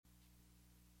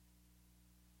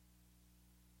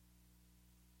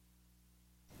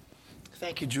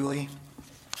Thank you, Julie.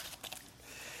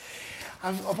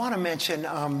 I want to mention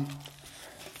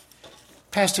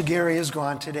Pastor Gary is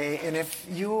gone today, and if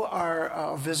you are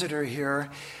a visitor here,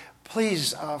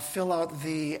 please fill out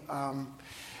the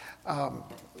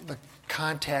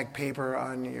contact paper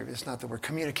on your, it's not the word,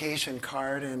 communication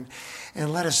card, and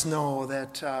let us know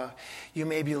that you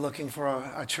may be looking for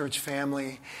a church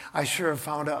family. I sure have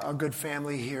found a good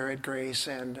family here at Grace,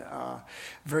 and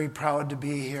very proud to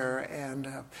be here, and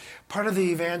part of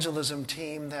the evangelism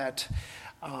team that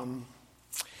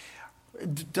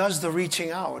does the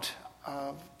reaching out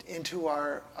into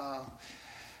our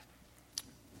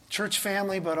church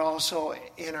family, but also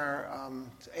in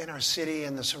our city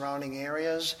and the surrounding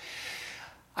areas.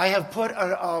 I have put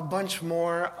a bunch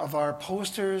more of our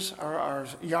posters, our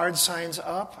yard signs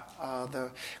up. The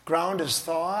ground is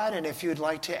thawed, and if you'd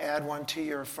like to add one to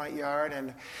your front yard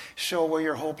and show where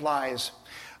your hope lies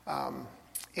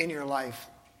in your life,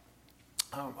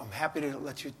 I'm happy to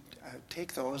let you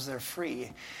take those. They're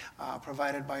free,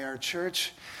 provided by our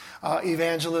church.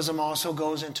 Evangelism also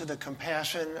goes into the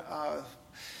compassion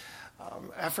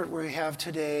effort we have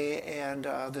today and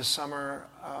this summer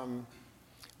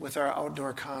with our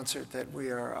outdoor concert that we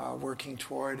are working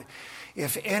toward.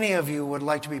 If any of you would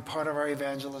like to be part of our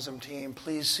evangelism team,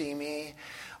 please see me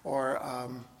or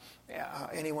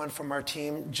anyone from our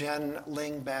team. Jen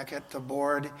Ling back at the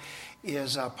board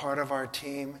is part of our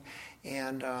team.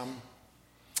 And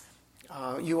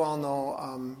you all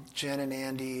know Jen and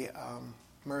Andy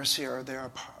Mercy are there.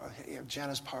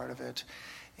 Jen is part of it.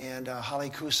 And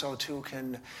Holly Cuso, too,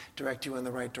 can direct you in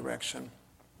the right direction.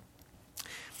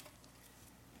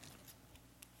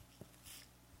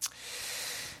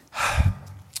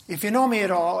 If you know me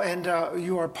at all and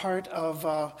you are part of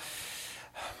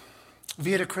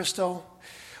Via de Cristo,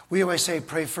 we always say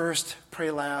pray first,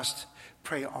 pray last,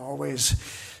 pray always.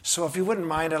 So if you wouldn't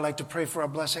mind, I'd like to pray for a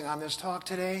blessing on this talk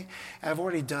today. I've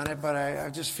already done it, but I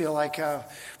just feel like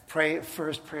pray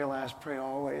first, pray last, pray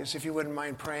always. If you wouldn't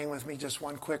mind praying with me, just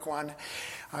one quick one.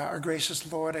 Our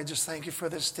gracious Lord, I just thank you for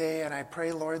this day, and I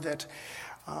pray, Lord, that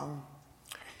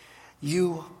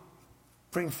you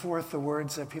bring forth the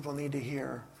words that people need to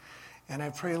hear. And I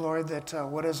pray, Lord, that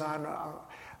what is on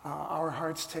our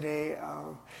hearts today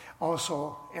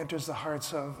also enters the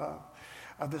hearts of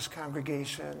this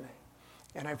congregation.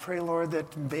 And I pray, Lord, that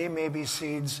they may be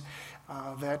seeds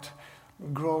that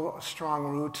grow a strong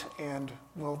root and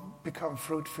will become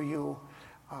fruit for you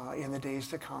in the days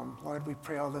to come. Lord, we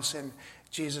pray all this in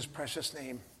Jesus' precious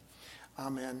name.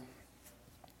 Amen.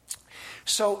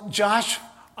 So Josh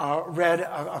read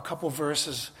a couple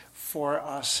verses for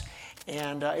us.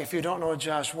 And if you don't know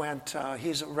Josh Wendt,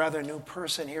 he's a rather new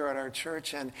person here at our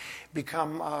church and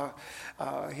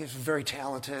he's very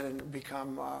talented and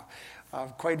become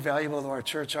quite valuable to our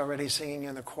church already, singing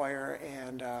in the choir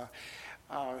and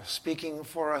speaking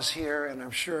for us here. And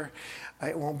I'm sure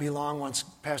it won't be long once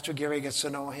Pastor Gary gets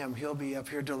to know him. He'll be up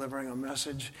here delivering a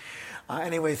message.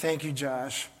 Anyway, thank you,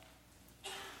 Josh.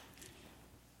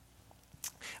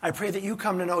 I pray that you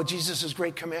come to know Jesus'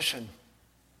 Great Commission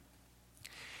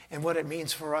and what it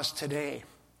means for us today.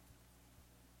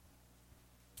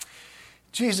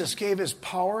 Jesus gave his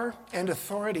power and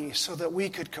authority so that we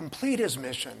could complete his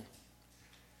mission.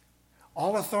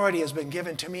 All authority has been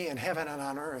given to me in heaven and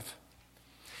on earth.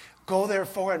 Go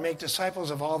therefore and make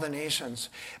disciples of all the nations,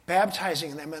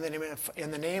 baptizing them in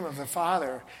the name of the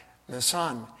Father, the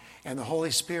Son, and the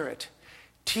Holy Spirit,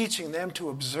 teaching them to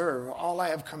observe all I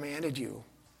have commanded you.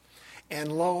 And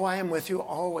lo, I am with you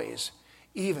always,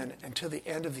 even until the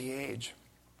end of the age.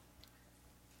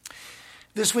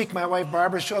 This week, my wife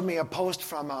Barbara showed me a post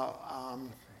from a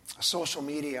social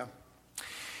media.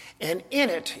 And in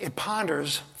it, it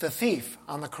ponders the thief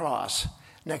on the cross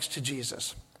next to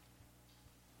Jesus.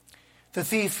 The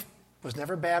thief was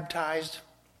never baptized,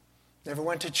 never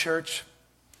went to church,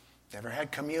 never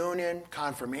had communion,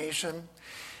 confirmation,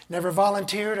 never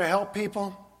volunteered to help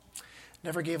people,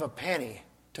 never gave a penny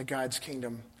to God's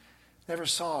kingdom, never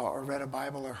saw or read a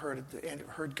Bible or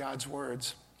heard God's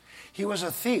words. He was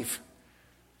a thief.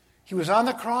 He was on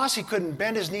the cross. He couldn't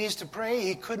bend his knees to pray.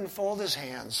 He couldn't fold his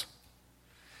hands.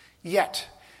 Yet,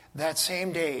 that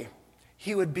same day,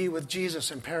 he would be with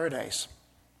Jesus in paradise.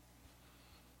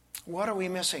 What are we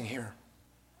missing here?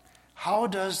 How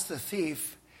does the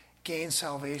thief gain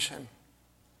salvation?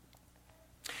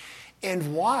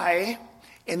 And why,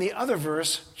 in the other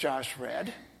verse Josh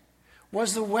read,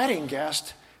 was the wedding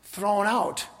guest thrown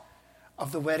out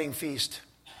of the wedding feast?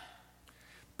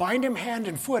 Bind him hand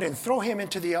and foot and throw him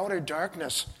into the outer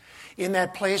darkness, in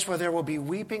that place where there will be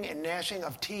weeping and gnashing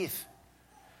of teeth.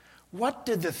 What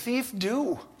did the thief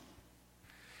do?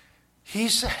 He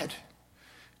said,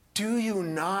 Do you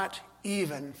not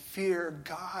even fear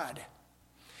God?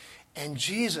 And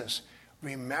Jesus,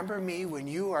 remember me when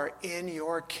you are in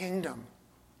your kingdom.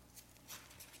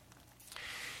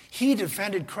 He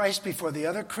defended Christ before the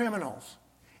other criminals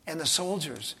and the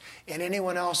soldiers and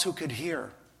anyone else who could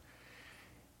hear.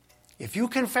 If you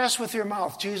confess with your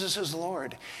mouth Jesus is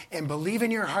Lord and believe in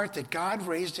your heart that God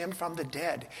raised him from the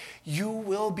dead, you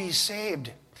will be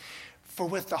saved. For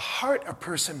with the heart a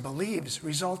person believes,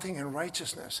 resulting in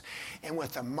righteousness, and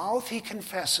with the mouth he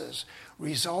confesses,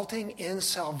 resulting in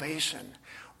salvation.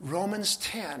 Romans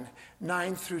 10,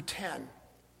 9 through 10.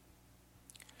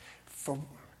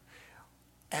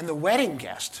 And the wedding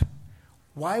guest,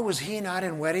 why was he not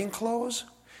in wedding clothes?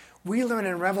 We learn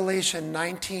in Revelation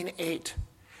 19:8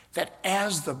 that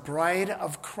as the bride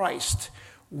of Christ,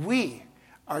 we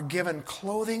are given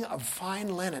clothing of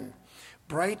fine linen,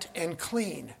 bright and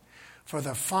clean, for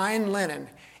the fine linen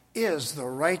is the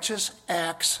righteous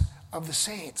acts of the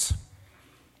saints.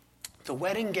 The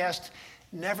wedding guest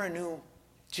never knew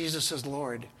Jesus as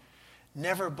Lord,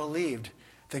 never believed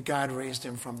that God raised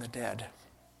him from the dead.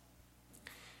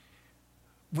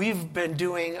 We've been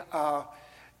doing a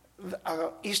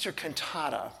Easter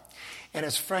cantata, and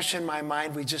it's fresh in my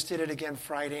mind. We just did it again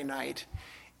Friday night.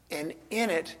 And in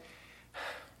it,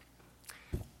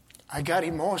 I got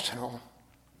emotional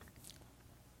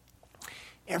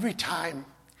every time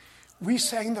we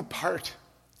sang the part,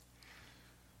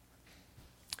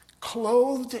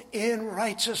 clothed in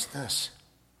righteousness,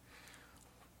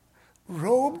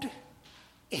 robed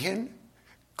in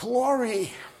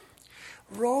glory.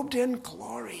 Robed in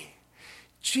glory.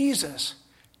 Jesus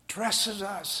dresses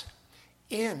us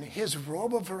in his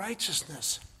robe of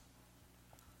righteousness.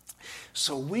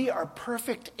 So we are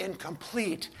perfect and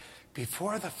complete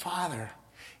before the Father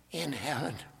in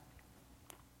heaven.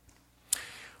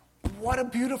 What a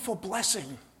beautiful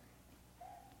blessing.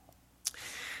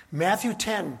 Matthew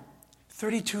 10,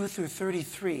 32 through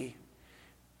 33,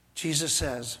 Jesus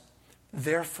says,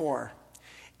 therefore,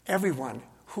 everyone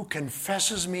who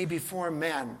confesses me before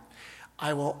men,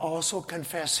 I will also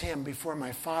confess him before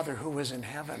my Father who is in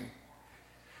heaven.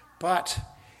 But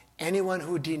anyone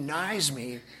who denies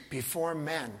me before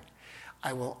men,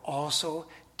 I will also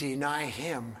deny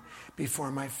him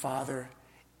before my Father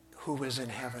who is in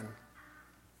heaven.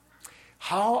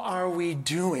 How are we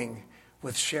doing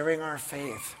with sharing our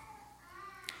faith?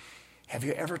 Have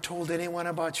you ever told anyone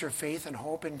about your faith and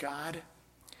hope in God?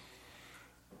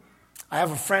 I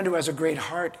have a friend who has a great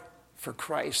heart for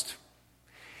Christ,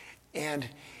 and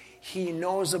he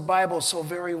knows the Bible so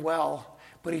very well,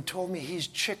 but he told me he's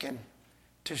chicken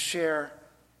to share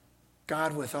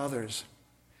God with others.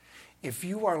 If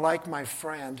you are like my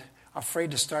friend,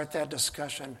 afraid to start that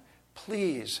discussion,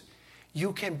 please,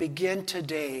 you can begin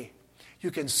today. You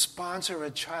can sponsor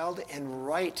a child and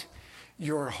write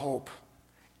your hope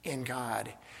in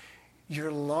God,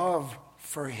 your love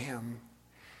for him,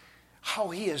 how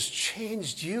he has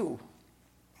changed you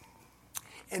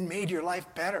and made your life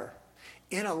better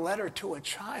in a letter to a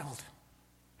child.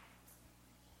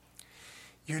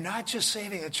 You're not just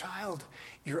saving a child,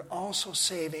 you're also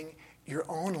saving your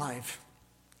own life.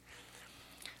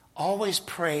 Always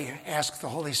pray, ask the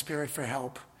Holy Spirit for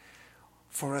help,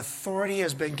 for authority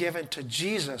has been given to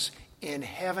Jesus in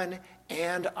heaven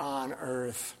and on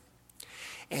earth.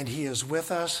 And he is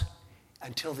with us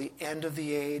until the end of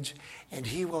the age, and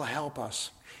he will help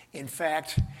us. In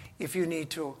fact, if you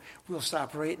need to, we'll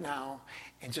stop right now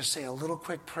and just say a little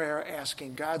quick prayer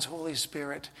asking God's Holy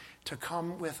Spirit to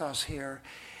come with us here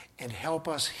and help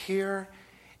us hear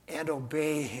and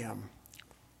obey him.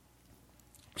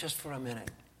 Just for a minute.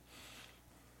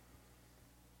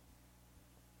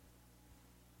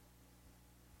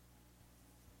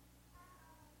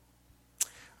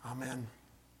 Amen.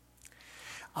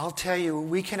 I'll tell you,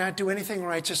 we cannot do anything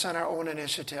righteous on our own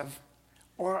initiative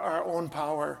or our own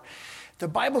power. The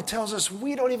Bible tells us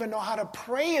we don't even know how to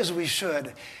pray as we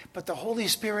should, but the Holy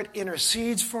Spirit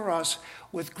intercedes for us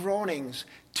with groanings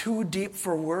too deep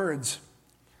for words.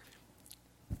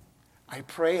 I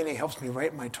pray and he helps me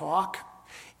write my talk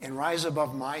and rise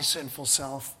above my sinful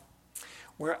self,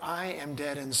 where I am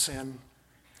dead in sin.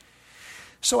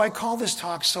 So I call this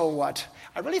talk, So What?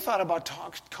 I really thought about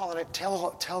calling it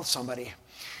Tell Somebody.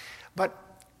 But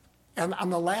on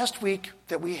the last week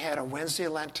that we had a Wednesday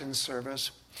Lenten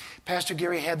service, Pastor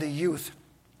Gary had the youth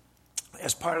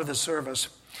as part of the service.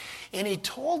 And he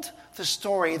told the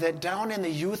story that down in the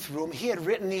youth room, he had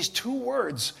written these two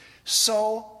words,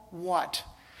 so what?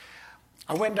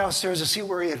 I went downstairs to see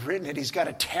where he had written it. He's got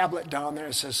a tablet down there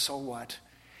that says, so what?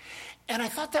 And I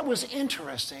thought that was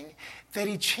interesting that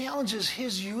he challenges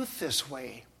his youth this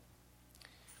way.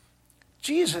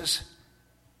 Jesus,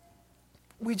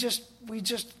 we just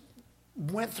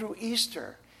went through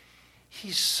Easter.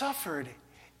 He suffered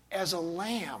as a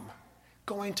lamb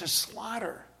going to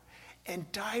slaughter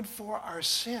and died for our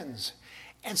sins.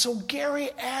 And so Gary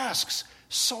asks,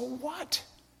 so what?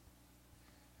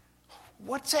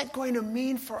 What's that going to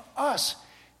mean for us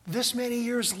this many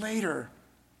years later?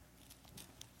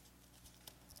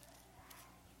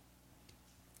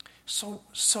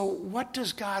 So what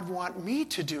does God want me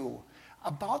to do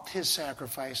about his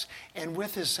sacrifice and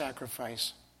with his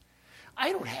sacrifice?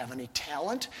 I don't have any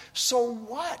talent, so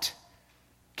what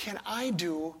can I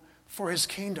do for his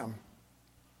kingdom?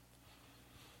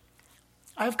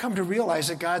 I've come to realize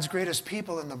that God's greatest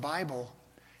people in the Bible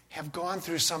have gone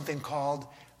through something called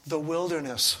the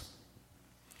wilderness.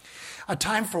 A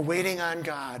time for waiting on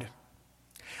God.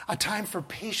 A time for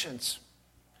patience.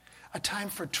 A time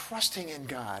for trusting in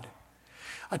God.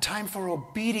 A time for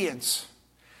obedience,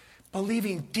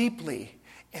 believing deeply,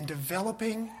 and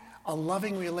developing a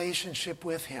loving relationship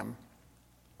with him.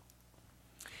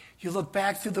 You look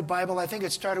back through the Bible, I think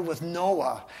it started with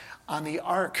Noah on the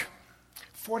ark.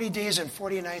 40 days and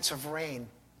 40 nights of rain.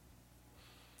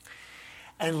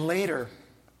 And later,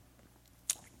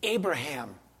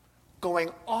 Abraham going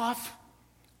off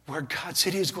where God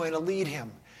said he was going to lead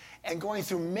him, and going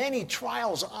through many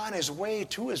trials on his way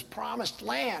to his promised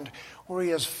land, where he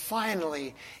is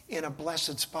finally in a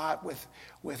blessed spot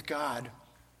with God.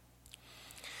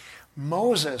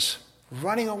 Moses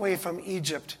running away from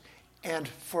Egypt and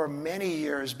for many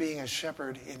years being a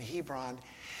shepherd in Hebron,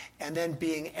 and then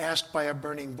being asked by a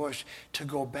burning bush to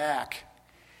go back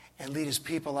and lead his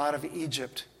people out of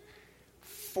Egypt.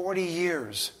 40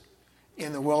 years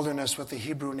in the wilderness with the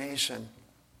Hebrew nation.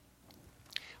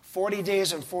 40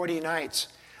 days and 40 nights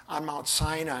on Mount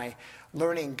Sinai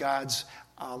learning God's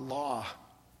law.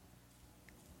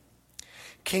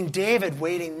 King David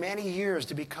waiting many years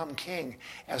to become king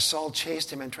as Saul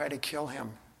chased him and tried to kill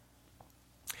him.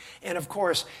 And of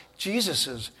course,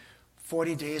 Jesus'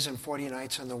 40 days and 40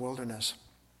 nights in the wilderness.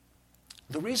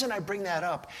 The reason I bring that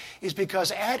up is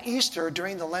because at Easter,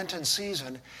 during the Lenten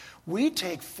season, we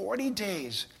take 40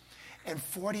 days and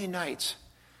 40 nights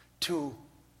to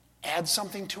add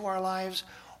something to our lives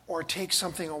or take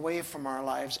something away from our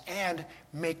lives and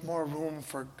make more room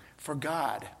for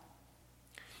God.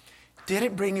 Did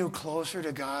it bring you closer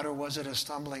to God, or was it a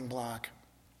stumbling block?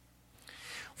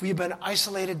 We've been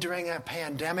isolated during a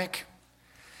pandemic.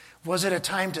 Was it a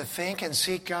time to think and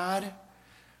seek God?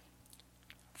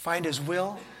 Find his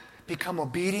will, become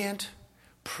obedient,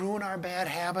 prune our bad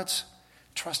habits,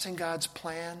 trust in God's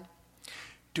plan?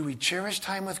 Do we cherish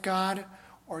time with God,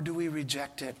 or do we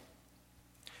reject it?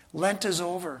 Lent is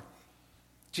over.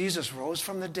 Jesus rose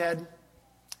from the dead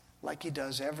like he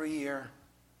does every year.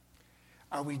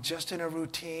 Are we just in a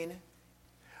routine,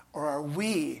 or are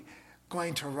we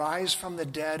going to rise from the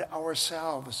dead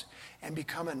ourselves and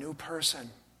become a new person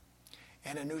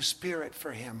and a new spirit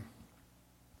for him?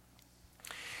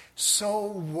 So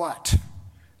what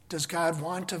does God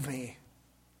want of me?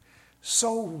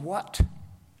 So what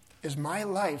is my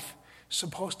life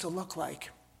supposed to look like?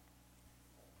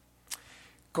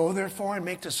 Go therefore and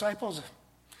make disciples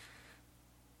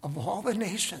of all the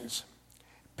nations,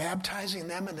 baptizing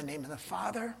them in the name of the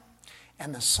Father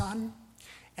and the Son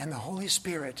and the Holy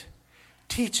Spirit,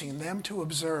 teaching them to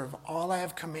observe all I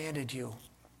have commanded you.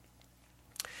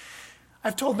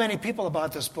 I've told many people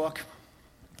about this book.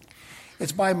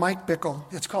 It's by Mike Bickle.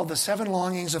 It's called The 7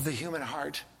 Longings of the Human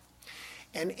Heart.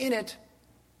 And in it,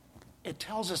 it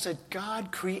tells us that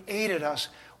God created us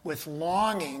with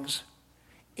longings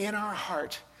in our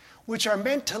heart, which are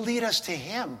meant to lead us to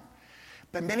him.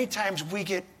 But many times we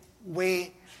get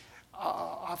way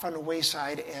off on the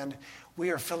wayside, and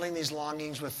we are filling these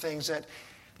longings with things that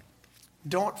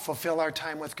don't fulfill our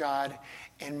time with God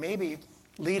and maybe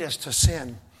lead us to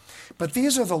sin. But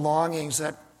these are the longings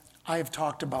that I've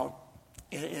talked about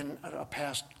in a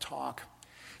past talk.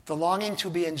 The longing to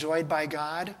be enjoyed by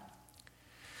God,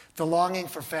 the longing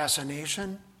for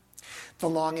fascination, the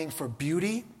longing for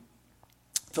beauty,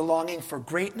 the longing for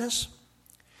greatness,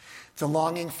 the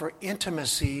longing for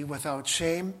intimacy without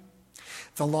shame,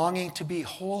 the longing to be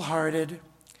wholehearted,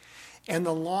 and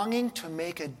the longing to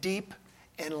make a deep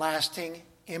and lasting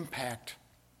impact.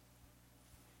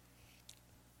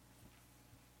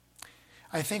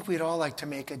 I think we'd all like to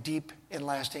make a deep and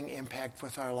lasting impact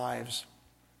with our lives.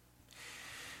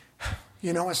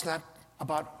 You know, it's not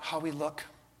about how we look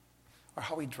or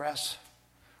how we dress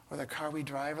or the car we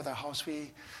drive or the house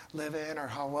we live in or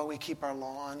how well we keep our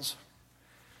lawns.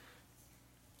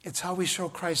 It's how we show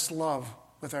Christ's love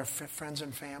with our friends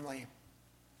and family.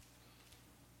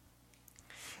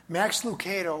 Max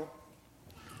Lucado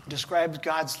describes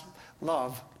God's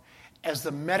love as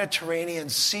the Mediterranean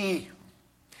Sea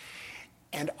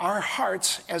and our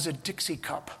hearts as a Dixie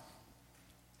cup.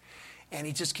 And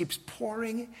he just keeps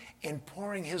pouring and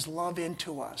pouring his love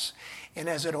into us. And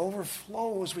as it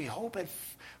overflows, we hope it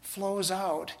flows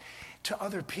out to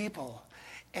other people.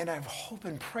 And I hope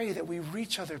and pray that we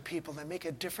reach other people and make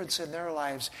a difference in their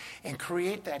lives and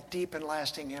create that deep and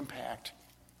lasting impact.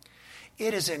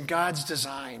 It is in God's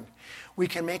design. We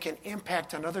can make an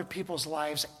impact on other people's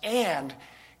lives and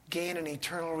gain an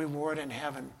eternal reward in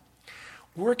heaven.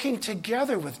 Working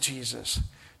together with Jesus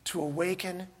to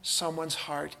awaken someone's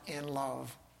heart in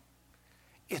love.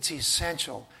 It's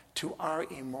essential to our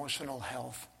emotional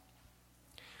health.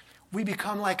 We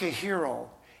become like a hero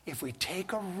if we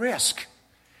take a risk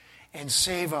and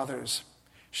save others,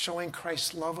 showing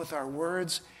Christ's love with our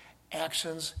words,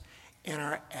 actions, and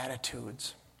our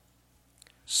attitudes.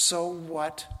 So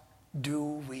what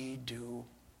do we do?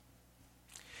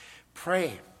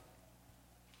 Pray.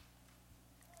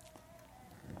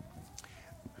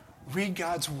 Read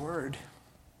God's word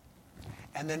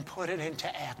and then put it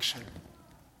into action.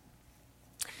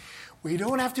 We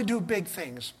don't have to do big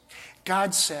things.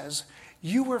 God says,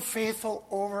 you were faithful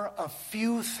over a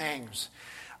few things.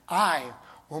 I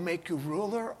will make you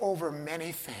ruler over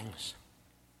many things.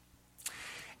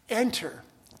 Enter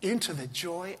into the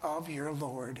joy of your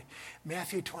Lord.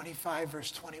 Matthew 25,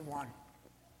 verse 21.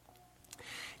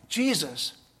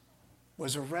 Jesus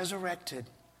was resurrected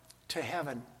to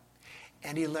heaven,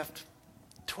 and he left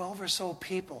 12 or so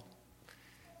people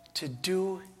to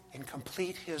do and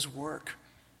complete his work.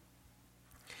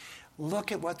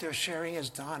 Look at what their sharing has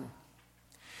done.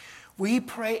 We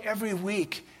pray every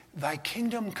week, thy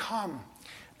kingdom come,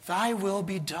 thy will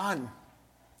be done.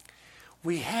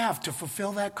 We have to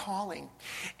fulfill that calling.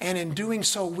 And in doing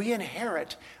so, we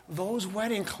inherit those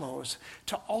wedding clothes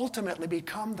to ultimately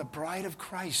become the bride of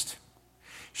Christ,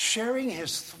 sharing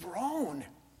his throne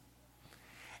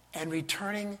and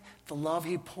returning the love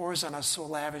he pours on us so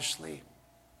lavishly.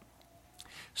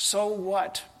 So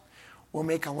what will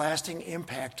make a lasting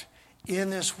impact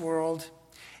in this world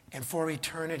and for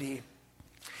eternity?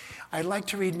 I'd like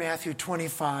to read Matthew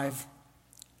 25,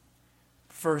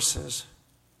 verses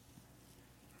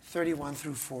 31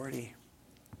 through 40.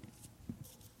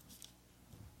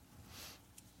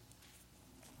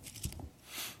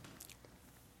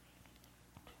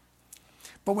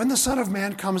 But when the Son of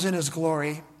Man comes in his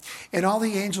glory, and all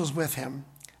the angels with him,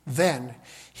 then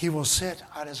he will sit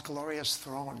on his glorious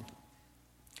throne.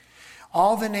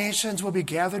 All the nations will be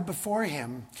gathered before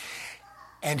him,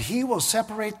 and he will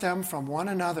separate them from one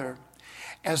another,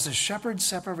 as the shepherd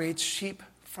separates sheep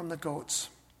from the goats.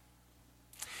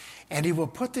 And he will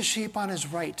put the sheep on his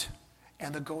right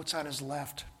and the goats on his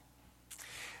left.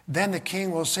 Then the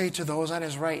king will say to those on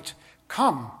his right,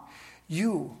 come,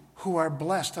 you who are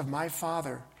blessed of my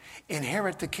Father,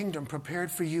 inherit the kingdom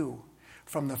prepared for you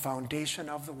from the foundation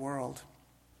of the world.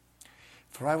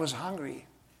 For I was hungry,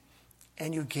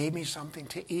 and you gave me something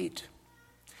to eat.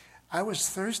 I was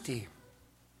thirsty,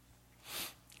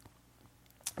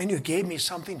 and you gave me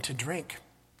something to drink.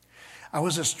 I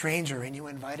was a stranger, and you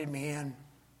invited me in.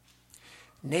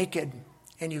 Naked,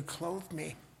 and you clothed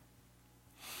me.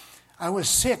 I was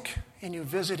sick, and you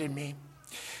visited me.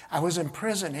 I was in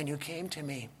prison, and you came to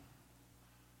me.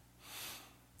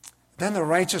 Then the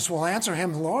righteous will answer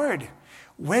him, Lord,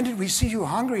 when did we see you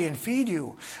hungry and feed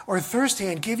you, or thirsty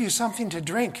and give you something to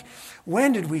drink?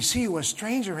 When did we see you a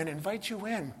stranger and invite you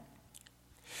in?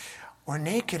 Or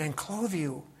naked and clothe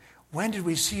you? When did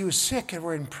we see you sick and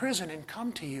were in prison and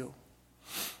come to you?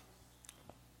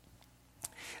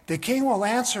 The king will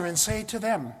answer and say to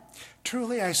them,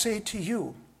 truly I say to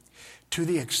you, to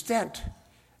the extent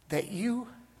that you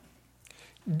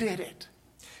did it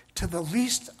to the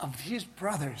least of these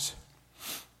brothers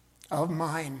of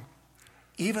mine,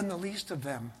 even the least of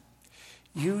them,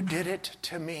 you did it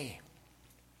to me.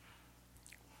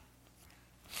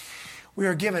 We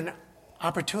are given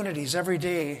opportunities every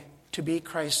day to be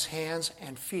Christ's hands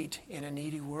and feet in a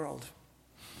needy world.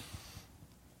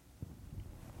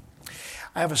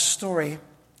 I have a story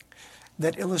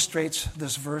that illustrates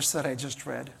this verse that I just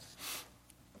read.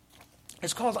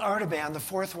 It's called Artaban, the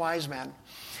Fourth Wise Man.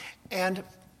 And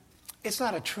it's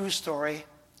not a true story,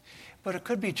 but it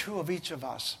could be true of each of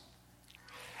us.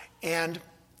 And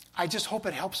I just hope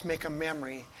it helps make a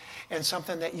memory and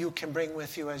something that you can bring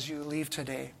with you as you leave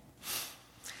today.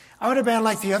 Artaban,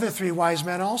 like the other three wise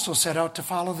men, also set out to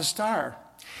follow the star.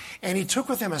 And he took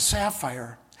with him a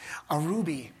sapphire, a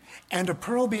ruby, and a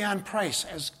pearl beyond price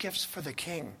as gifts for the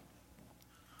king.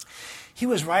 He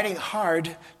was riding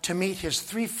hard to meet his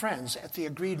 3 friends at the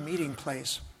agreed meeting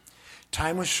place.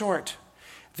 Time was short.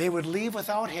 They would leave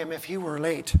without him if he were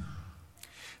late.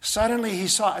 Suddenly he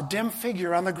saw a dim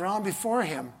figure on the ground before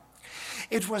him.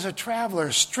 It was a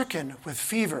traveler stricken with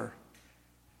fever.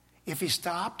 If he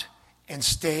stopped and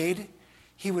stayed,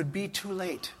 he would be too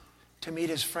late to meet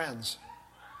his friends.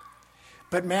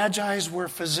 But Magi's were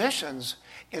physicians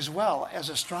as well as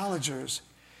astrologers.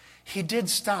 He did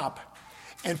stop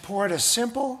and poured a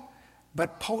simple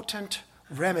but potent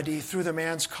remedy through the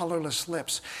man's colorless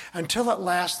lips until at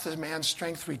last the man's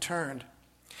strength returned.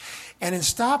 And in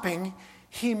stopping,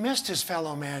 he missed his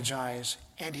fellow Magi's,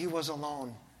 and he was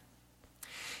alone.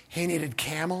 He needed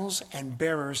camels and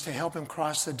bearers to help him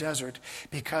cross the desert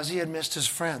because he had missed his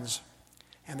friends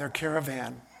and their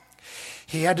caravan.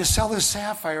 He had to sell his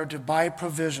sapphire to buy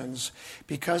provisions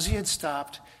because he had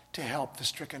stopped to help the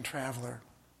stricken traveler.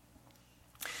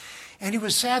 And he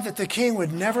was sad that the king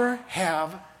would never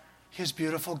have his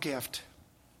beautiful gift.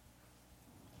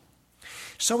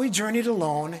 So he journeyed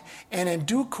alone and in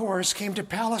due course came to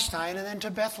Palestine and then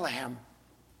to Bethlehem.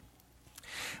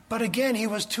 But again, he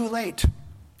was too late.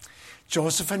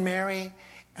 Joseph and Mary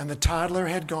and the toddler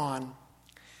had gone.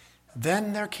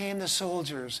 Then there came the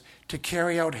soldiers to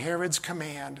carry out Herod's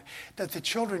command that the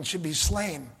children should be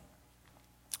slain.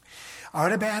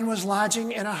 Artaban was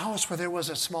lodging in a house where there was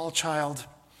a small child.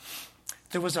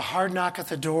 There was a hard knock at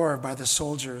the door by the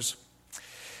soldiers.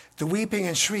 The weeping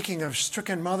and shrieking of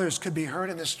stricken mothers could be heard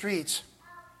in the streets.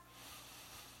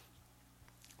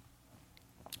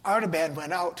 Artaban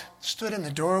went out, stood in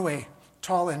the doorway,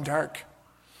 tall and dark.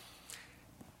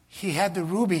 He had the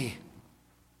ruby.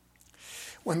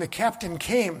 When the captain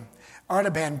came,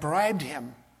 Artaban bribed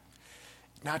him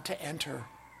not to enter.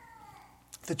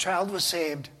 The child was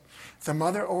saved, the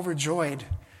mother overjoyed,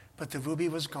 but the ruby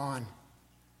was gone.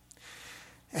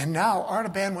 And now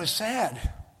Artaban was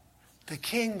sad. The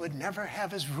king would never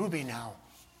have his ruby now.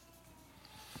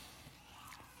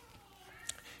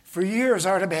 For years,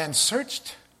 Artaban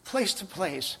searched place to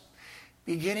place,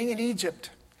 beginning in Egypt.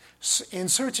 In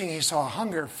searching, he saw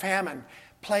hunger, famine,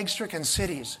 plague-stricken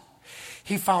cities.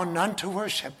 He found none to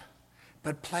worship,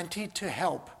 but plenty to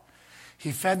help.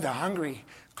 He fed the hungry,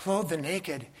 clothed the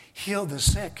naked, healed the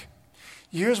sick.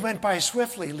 Years went by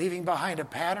swiftly, leaving behind a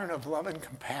pattern of love and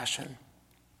compassion.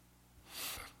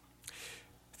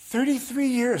 33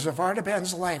 years of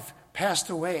Artaban's life passed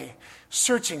away,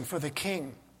 searching for the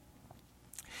king.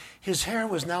 His hair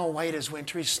was now white as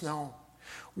wintry snow.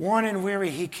 Worn and weary,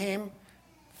 he came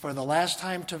for the last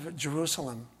time to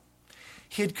Jerusalem.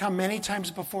 He had come many times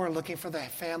before looking for the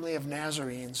family of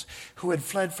Nazarenes who had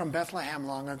fled from Bethlehem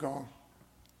long ago.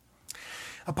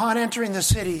 Upon entering the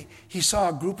city, he saw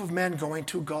a group of men going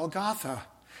to Golgotha,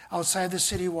 outside the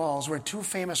city walls, where 2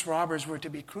 famous robbers were to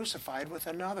be crucified with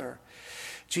another,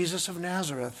 Jesus of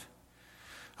Nazareth,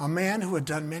 a man who had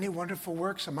done many wonderful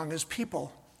works among his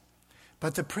people.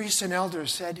 But the priests and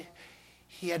elders said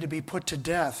he had to be put to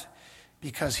death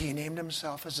because he named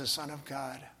himself as the Son of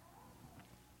God.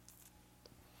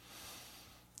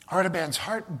 Artaban's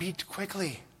heart beat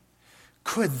quickly.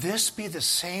 Could this be the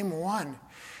same one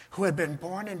who had been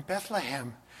born in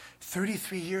Bethlehem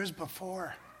 33 years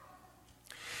before?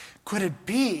 Could it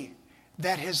be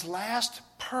that his last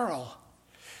pearl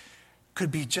could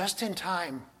be just in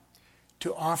time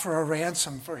to offer a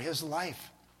ransom for his life?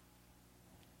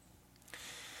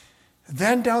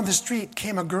 Then down the street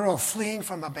came a girl fleeing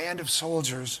from a band of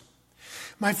soldiers.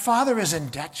 "My father is in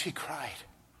debt," she cried.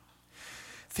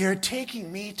 "They are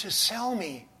taking me to sell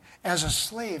me as a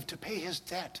slave to pay his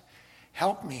debt.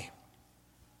 Help me."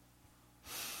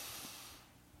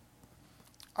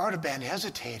 Artaban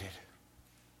hesitated.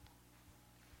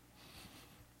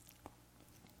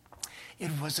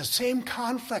 It was the same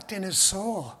conflict in his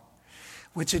soul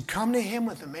which had come to him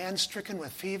with the man stricken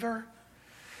with fever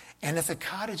and at the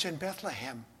cottage in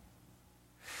Bethlehem.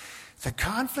 The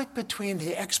conflict between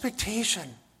the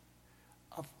expectation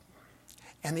of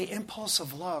and the impulse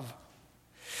of love.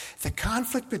 The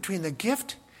conflict between the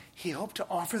gift he hoped to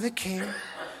offer the king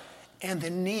and the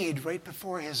need right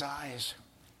before his eyes.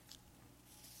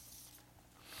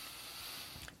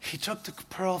 He took the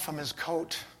pearl from his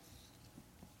coat.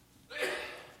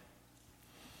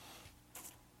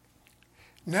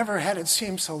 Never had it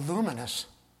seemed so luminous,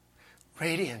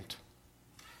 radiant,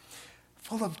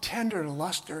 full of tender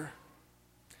luster.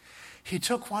 He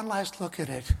took one last look at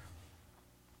it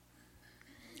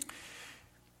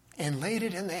and laid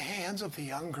it in the hands of the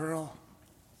young girl.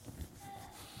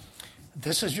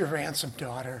 "This is your ransom,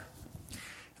 daughter.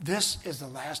 This is the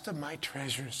last of my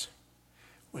treasures,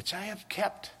 which I have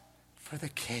kept for the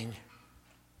king."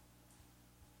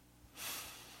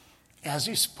 As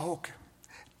he spoke,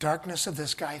 darkness of the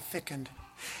sky thickened,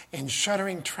 and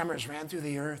shuddering tremors ran through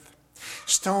the earth.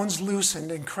 Stones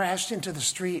loosened and crashed into the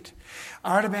street.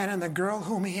 Artaban and the girl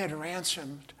whom he had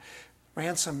ransomed,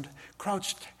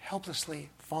 crouched helplessly,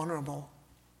 vulnerable.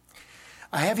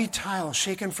 A heavy tile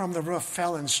shaken from the roof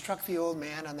fell and struck the old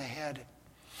man on the head.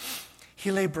 He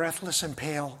lay breathless and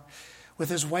pale, with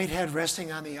his white head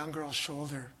resting on the young girl's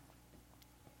shoulder.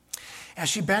 As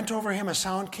she bent over him, a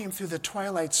sound came through the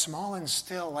twilight, small and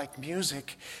still, like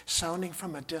music sounding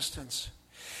from a distance.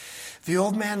 The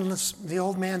old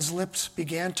man's lips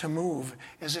began to move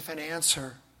as if in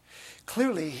answer.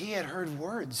 Clearly, he had heard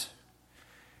words.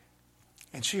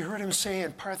 And she heard him say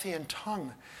in Parthian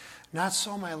tongue, "Not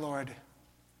so, my lord.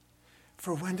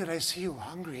 For when did I see you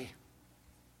hungry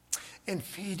and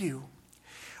feed you,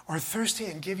 or thirsty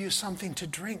and give you something to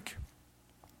drink?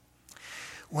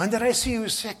 When did I see you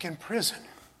sick in prison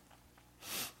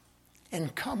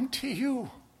and come to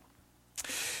you?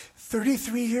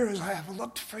 33 years I have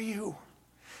looked for you,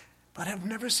 but have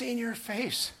never seen your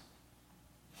face.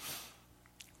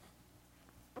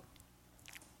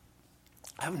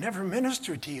 I've never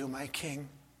ministered to you, my king."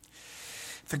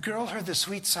 The girl heard the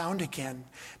sweet sound again,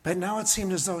 but now it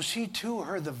seemed as though she too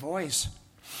heard the voice.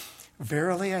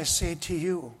 "Verily I say to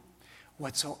you,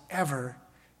 whatsoever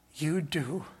you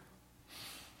do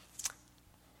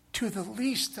to the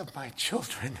least of my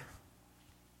children,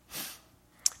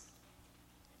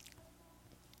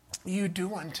 you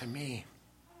do unto me."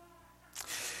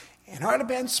 And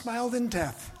Artaban smiled in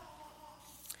death,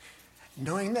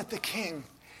 knowing that the king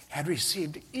had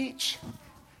received each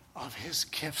of his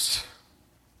gifts.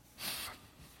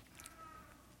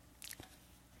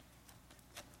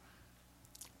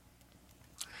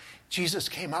 Jesus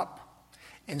came up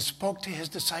and spoke to his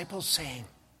disciples, saying,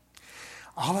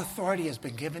 "All authority has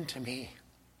been given to me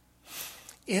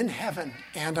in heaven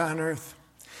and on earth.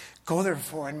 Go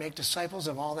therefore and make disciples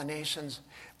of all the nations,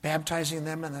 baptizing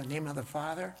them in the name of the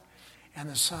Father and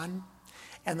the Son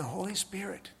and the Holy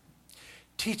Spirit,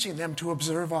 teaching them to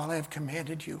observe all I have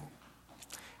commanded you.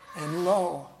 And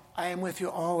lo, I am with you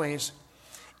always,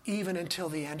 even until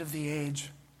the end of the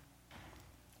age."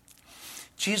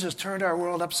 Jesus turned our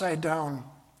world upside down.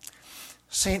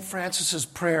 St. Francis's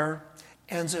prayer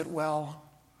ends it well.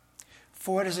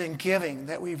 "For it is in giving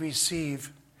that we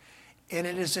receive, and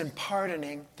it is in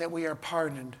pardoning that we are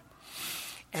pardoned,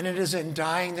 and it is in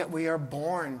dying that we are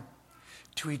born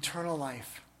to eternal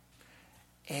life.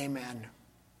 Amen."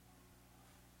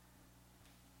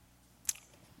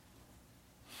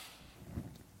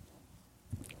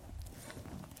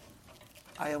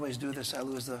 I always do this. I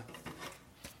lose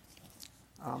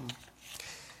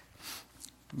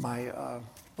my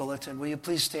bulletin. Will you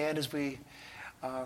please stand as we